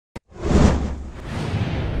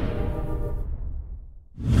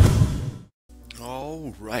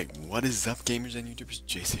Alright, what is up gamers and YouTubers?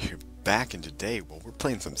 Jason here, back, and today, well, we're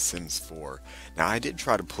playing some Sims 4. Now, I did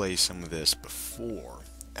try to play some of this before.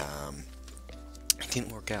 It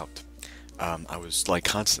didn't work out. I was like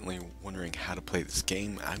constantly wondering how to play this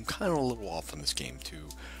game. I'm kind of a little off on this game too.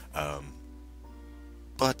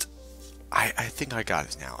 But I think I got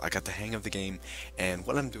it now. I got the hang of the game, and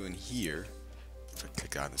what I'm doing here, if I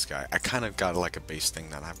click on this guy, I kind of got like a base thing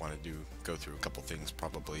that I want to do, go through a couple things,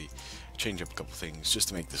 probably change up a couple things just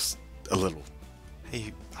to make this a little.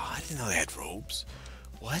 Hey, oh, I didn't know they had robes.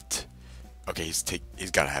 What? Okay, he's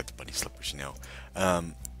got to have the bunny slippers, you know.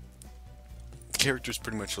 The character's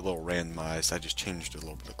pretty much a little randomized. I just changed a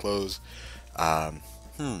little bit of clothes. Okay,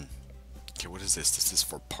 what is this? This is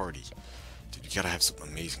for party. Dude, you gotta have something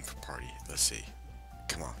amazing for party. Let's see.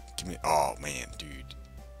 Come on, give me. Oh man, dude.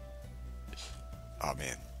 Oh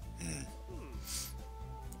man.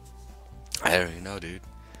 I don't even know, dude.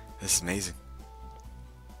 This is amazing.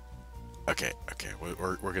 Okay,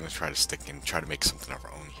 we're gonna try to stick and try to make something of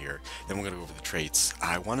our own here. Then we're gonna go over the traits.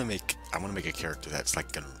 I wanna make a character that's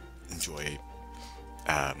like gonna enjoy,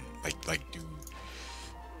 like do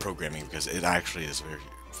programming, because it actually is a very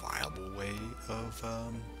viable way of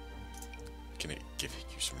gonna give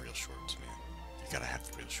you some real shorts, man. You gotta have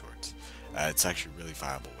the real shorts. It's actually a really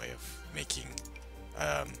viable way of making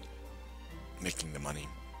the money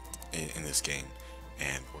in this game,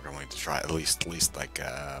 and we're going to try at least like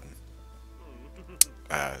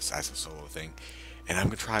as a solo thing. And I'm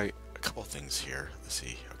gonna try a couple things here. Let's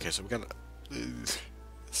see. Okay, so we got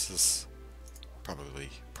this is probably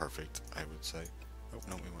perfect, I would say. Oh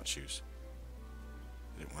no, we want shoes.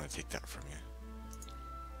 I didn't want to take that from you.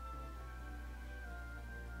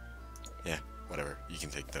 Yeah, whatever. You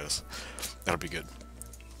can take those. That'll be good.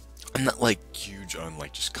 I'm not like huge on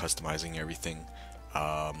like just customizing everything.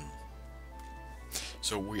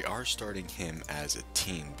 So we are starting him as a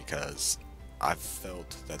teen because I've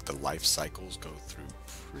felt that the life cycles go through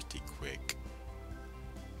pretty quick.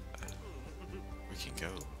 We can go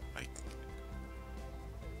like,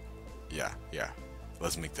 yeah.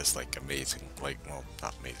 Let's make this like amazing. Like, well,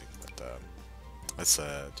 not amazing, but let's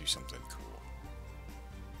do something cool.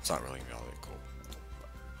 It's not really all that cool.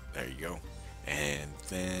 There you go. And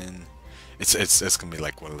then it's gonna be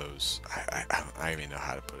like one of those. I don't even know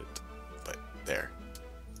how to put it, but there,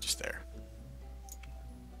 just there.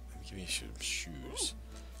 Let me give you some shoes.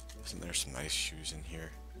 Isn't there some nice shoes in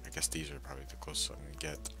here? I guess these are probably the closest I'm gonna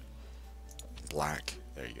get. Black.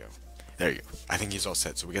 There you go. There you go. I think he's all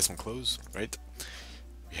set. So we got some clothes, right?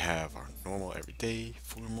 We have our normal, everyday,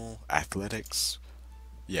 formal, athletics.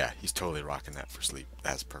 Yeah, he's totally rocking that for sleep.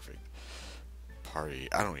 That's perfect. Party.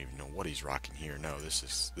 I don't even know what he's rocking here. No, this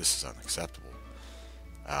is unacceptable.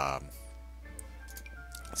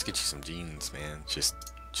 Let's get you some jeans, man. Just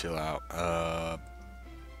chill out.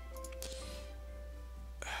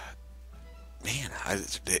 Man,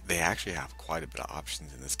 they actually have quite a bit of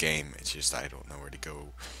options in this game. It's just I don't know where to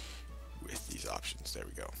go with these options. There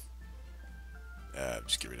we go.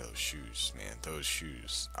 Just get rid of those shoes, man. Those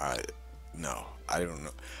shoes. No, I don't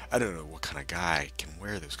know. I don't know what kind of guy can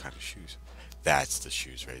wear those kind of shoes. That's the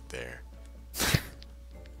shoes right there.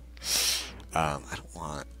 I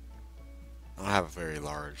don't have a very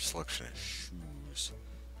large selection of shoes.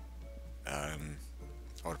 I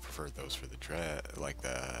would have preferred those for the like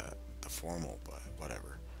the formal, but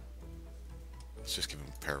whatever. Let's just give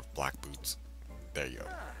him a pair of black boots. There you go.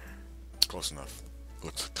 Close enough.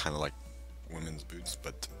 Looks kind of like women's boots,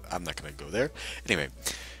 but I'm not gonna go there. Anyway,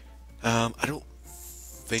 I don't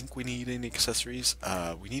think we need any accessories.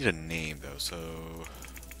 We need a name though, so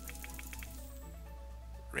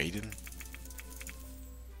Raiden?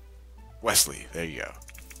 Wesley, there you go.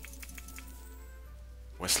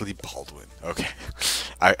 Wesley Baldwin. Okay.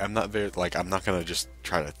 I'm not very, like, I'm not gonna just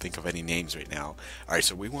try to think of any names right now. Alright,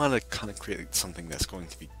 so we want to kind of create something that's going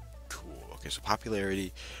to be cool. Okay, so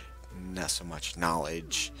popularity, not so much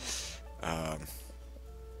knowledge.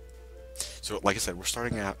 So, like I said, we're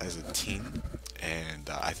starting out as a teen, and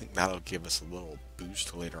I think that'll give us a little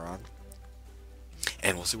boost later on.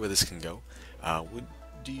 And we'll see where this can go. Would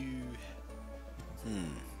you...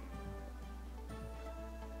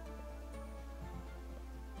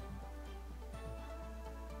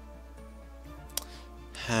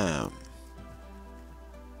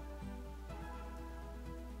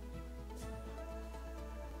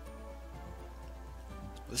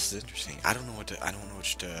 This is interesting. I don't know what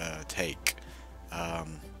to take.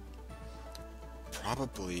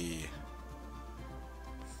 Probably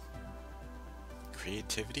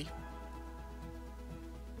creativity.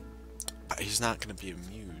 But he's not gonna be a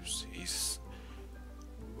muse. He's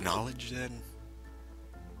knowledge then.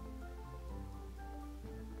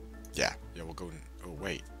 Yeah, we'll go in. Oh,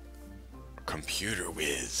 wait. Computer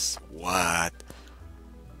whiz. What?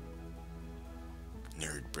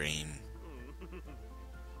 Nerd brain.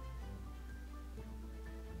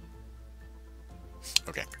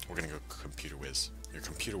 Okay, we're gonna go computer whiz. You're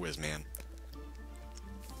computer whiz, man.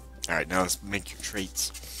 Alright, now let's make your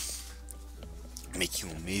traits. Make you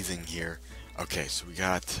amazing here. Okay, so we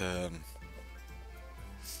got,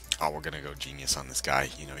 oh, we're gonna go genius on this guy.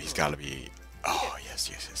 You know, he's gotta be... Oh, yes,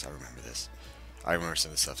 I remember this. I remember some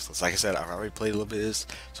of this stuff. So, like I said, I've already played a little bit of this,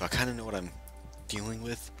 so I kind of know what I'm dealing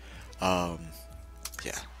with.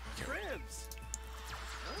 Yeah. Cribs.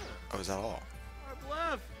 Oh, is that all? I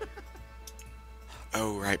bluff.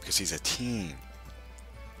 Oh, right, because he's a teen.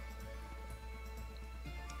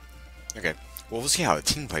 Okay, well, we'll see how the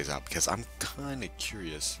team plays out, because I'm kind of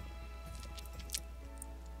curious.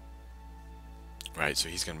 Right, so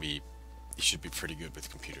he's going to be... He should be pretty good with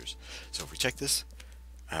computers. So if we check this,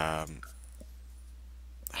 the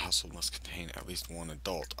household must contain at least one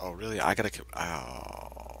adult. Oh, really? I gotta...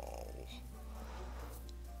 Oh.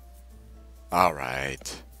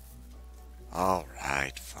 Alright.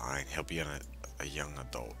 Alright, fine. He'll be a young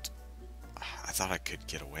adult. I thought I could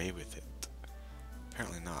get away with it.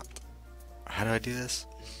 Apparently not. How do I do this?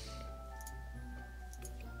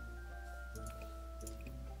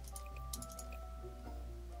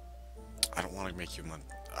 I don't want to make you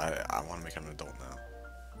I want to make him an adult now.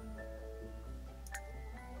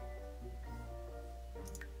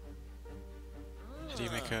 How do you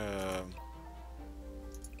make a...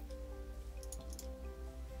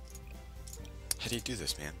 How do you do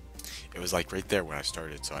this, man? It was like right there when I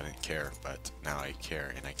started, so I didn't care, but now I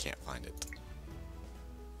care and I can't find it.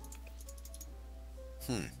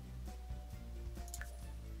 Is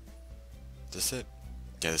this it?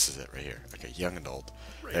 Yeah, this is it right here. Okay, young adult.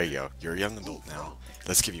 There you go. You're a young adult now.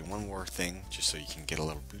 Let's give you one more thing, just so you can get a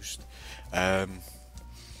little boost.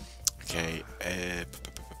 Okay.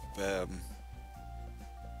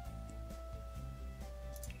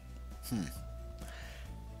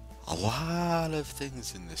 A lot of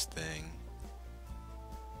things in this thing.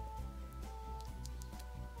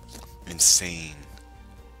 Insane.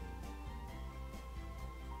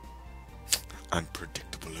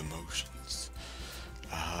 Unpredictable emotions.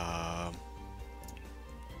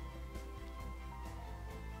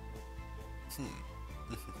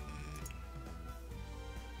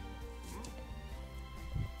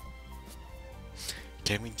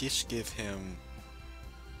 Can we just give him...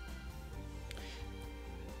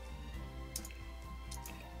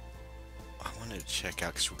 I wanted to check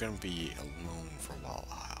out, because we're going to be alone for a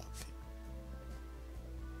while.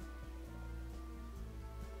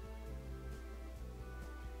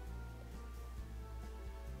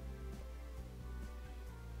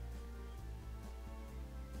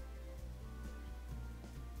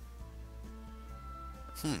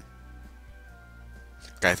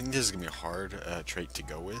 Okay, I think this is going to be a hard trait to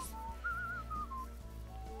go with.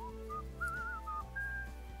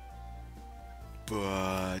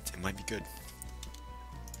 But it might be good.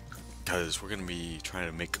 Because we're going to be trying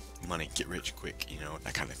to make money, get rich quick, you know,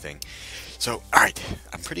 that kind of thing. So, alright,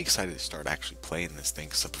 I'm pretty excited to start actually playing this thing.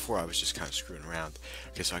 Because before I was just kind of screwing around.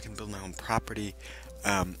 Okay, so I can build my own property.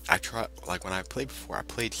 I tried, like when I played before, I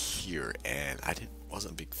played here. And I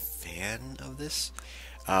wasn't a big fan of this.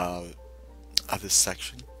 Of this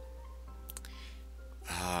section.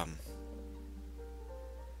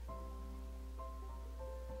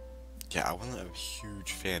 Yeah, I wasn't a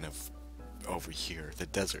huge fan of over here. The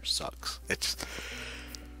desert sucks. It's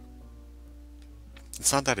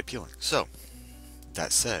not that appealing. So,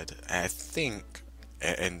 that said, I think,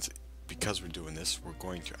 and because we're doing this, we're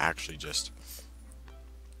going to actually just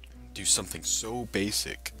do something so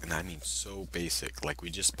basic, and I mean so basic, like we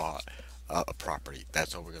just bought a property.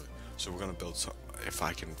 That's all we're gonna. So we're gonna build some. If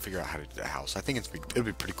I can figure out how to do the house, I think it'll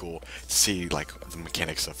be pretty cool to see like the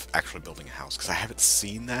mechanics of actually building a house, because I haven't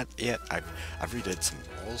seen that yet. I've redid some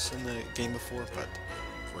walls in the game before, but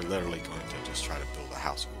we're literally going to just try to build a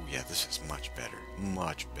house. Oh yeah, this is much better than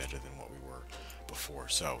what we were before.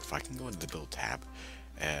 So if I can go into the build tab,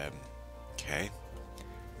 okay,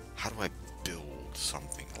 how do I build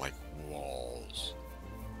something like walls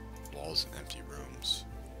and empty rooms?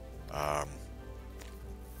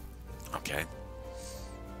 Okay.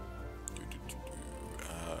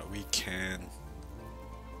 We can...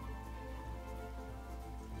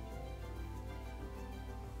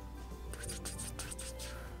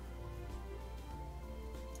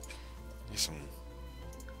 Need some...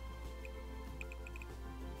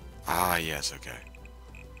 Ah, yes, okay.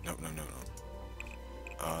 No.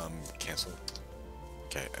 Cancel.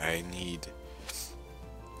 Okay, I need...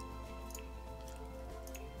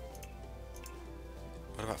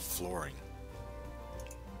 What about flooring?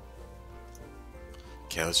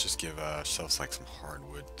 Okay, let's just give ourselves like some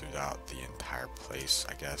hardwood throughout the entire place,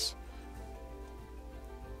 I guess.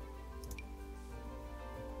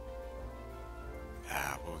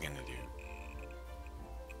 What are we gonna do?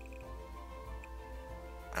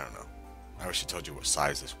 I don't know. I wish I told you what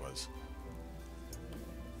size this was.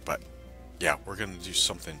 But yeah, we're gonna do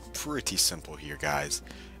something pretty simple here, guys.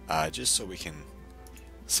 Just so we can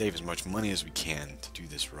save as much money as we can to do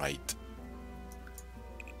this right.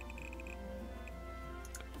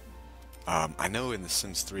 I know in The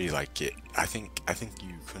Sims 3, like I think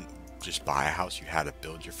you couldn't just buy a house; you had to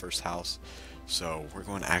build your first house. So we're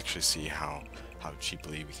going to actually see how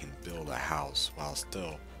cheaply we can build a house while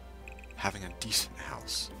still having a decent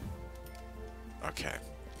house. Okay.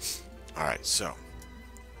 All right. So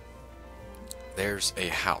there's a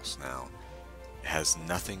house now. It has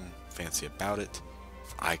nothing fancy about it.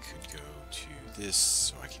 If I could go to this,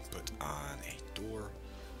 so I can put on a door.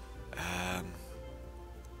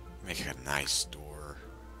 Make it a nice door,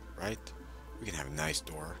 right? We can have a nice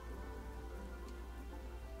door.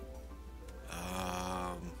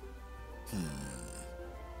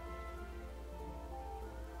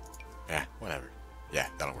 Yeah, whatever. Yeah,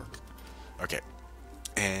 that'll work. Okay.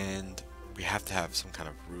 And we have to have some kind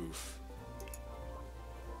of roof.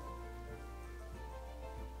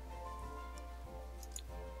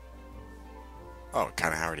 Oh, it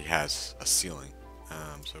kind of already has a ceiling.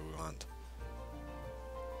 So we want...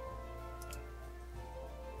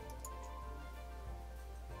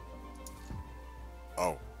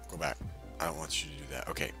 Oh, go back. I don't want you to do that.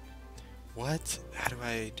 Okay. What? How do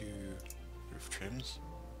I do roof trims?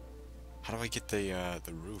 How do I get the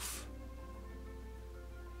roof?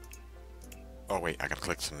 Oh wait, I gotta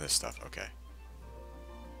click some of this stuff. Okay.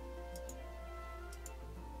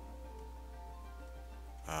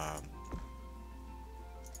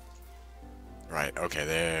 Right. Okay.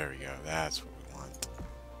 There we go. That's what we want.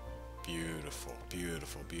 Beautiful.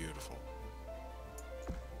 Beautiful. Beautiful.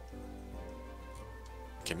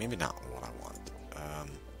 Okay, maybe not what I want.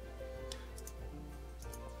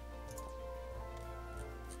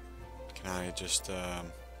 Can I just,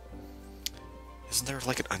 isn't there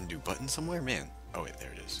like an undo button somewhere? Man. Oh wait,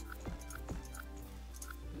 there it is.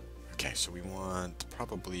 Okay, so we want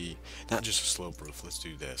probably, not just a slope roof, let's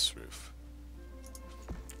do this roof.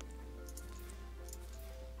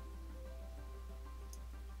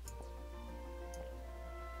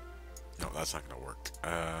 No, that's not gonna work.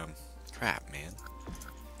 Crap, man.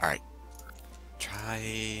 Alright.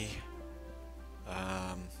 Try...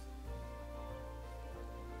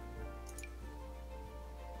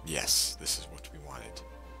 Yes, this is what we wanted.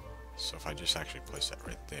 So if I just actually place that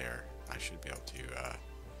right there, I should be able to,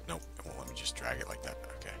 nope, it won't let me just drag it like that.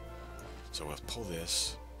 Okay. So we'll pull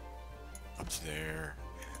this up to there,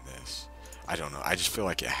 and this. I don't know, I just feel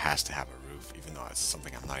like it has to have a roof, even though it's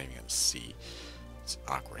something I'm not even going to see. It's an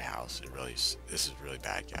awkward house. It really is, this is really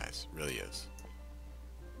bad, guys. It really is.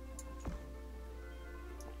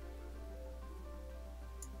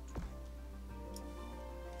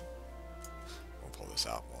 We'll pull this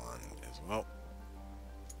out one as well.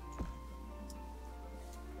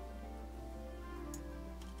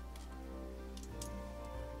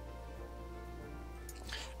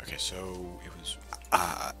 Okay, so it was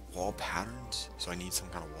wall patterns. So I need some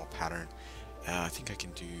kind of wall pattern. I think I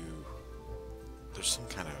can do. There's some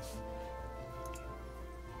kind of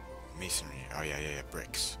masonry. Oh yeah,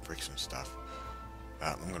 bricks and stuff.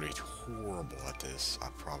 I'm gonna be horrible at this,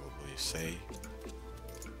 I'll probably say.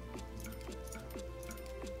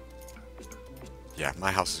 Yeah,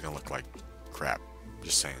 my house is gonna look like crap.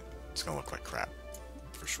 Just saying, it's gonna look like crap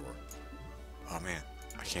for sure. Oh man,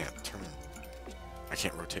 I can't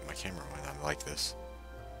rotate my camera when I'm like this.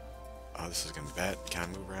 Oh, this is gonna be bad. Can I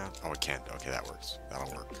move around? Oh, it can't. Okay, that works.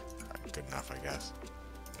 That'll work. Right, good enough, I guess.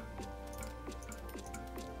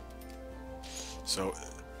 So,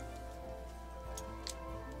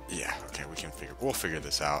 yeah, okay, we'll figure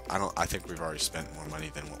this out. I think we've already spent more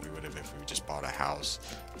money than what we would have if we just bought a house.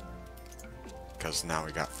 Because now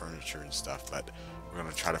we got furniture and stuff, but we're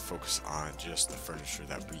gonna try to focus on just the furniture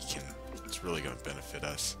that we can. It's really gonna benefit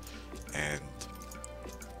us, and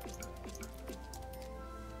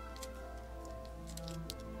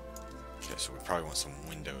okay, so we probably want some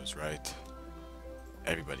windows, right?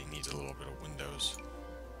 Everybody needs a little bit of windows.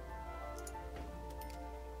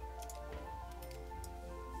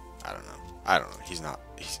 I don't know. He's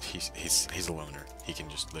a loner. He can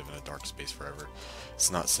just live in a dark space forever. It's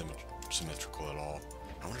not symmetrical at all.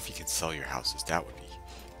 I wonder if you can sell your houses. That would be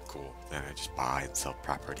cool. Then I just buy and sell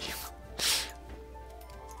property.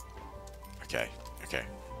 Okay.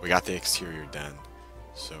 We got the exterior done.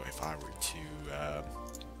 So if I were to